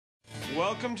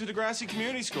Welcome to Degrasi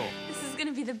Community School. This is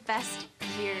gonna be the best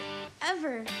year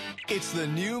ever. It's the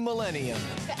new millennium.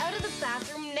 Get out of the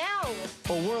bathroom now.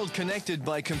 A world connected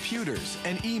by computers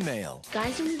and email.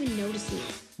 Guys don't even notice me.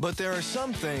 But there are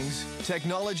some things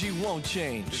technology won't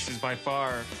change. This is by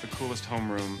far the coolest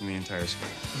homeroom in the entire school.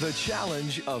 The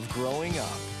challenge of growing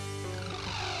up.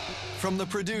 From the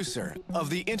producer of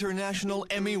the international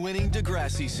Emmy-winning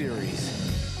Degrasi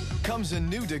series comes a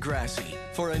new Degrasi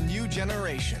for a new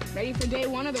generation. Ready for day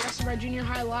one of the rest of our junior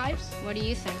high lives? What do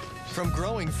you think? From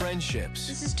growing friendships.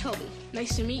 This is Toby.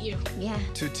 Nice to meet you. Yeah.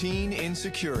 To teen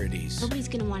insecurities. Nobody's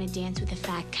gonna want to dance with a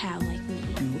fat cow like me.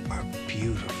 You are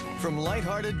beautiful. From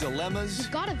lighthearted dilemmas.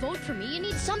 You've gotta vote for me. You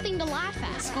need something to laugh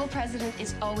at. School president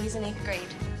is always in 8th grade.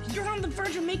 You're on the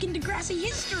verge of making Degrassi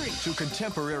history. To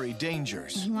contemporary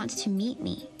dangers. He wants to meet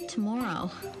me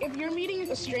tomorrow. If you're meeting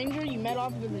a stranger you met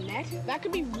off of the net, that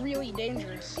could be really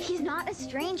dangerous. He's not a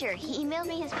stranger. He emailed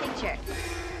me his picture.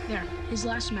 There, his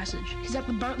last message. He's at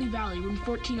the Bartley Valley, room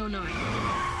 1409.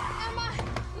 Emma!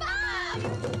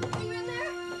 Mom! Are you in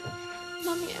there?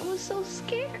 Mommy, I was so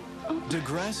scared.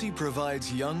 Degrassi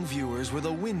provides young viewers with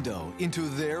a window into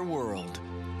their world,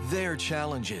 their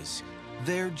challenges,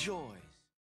 their joy.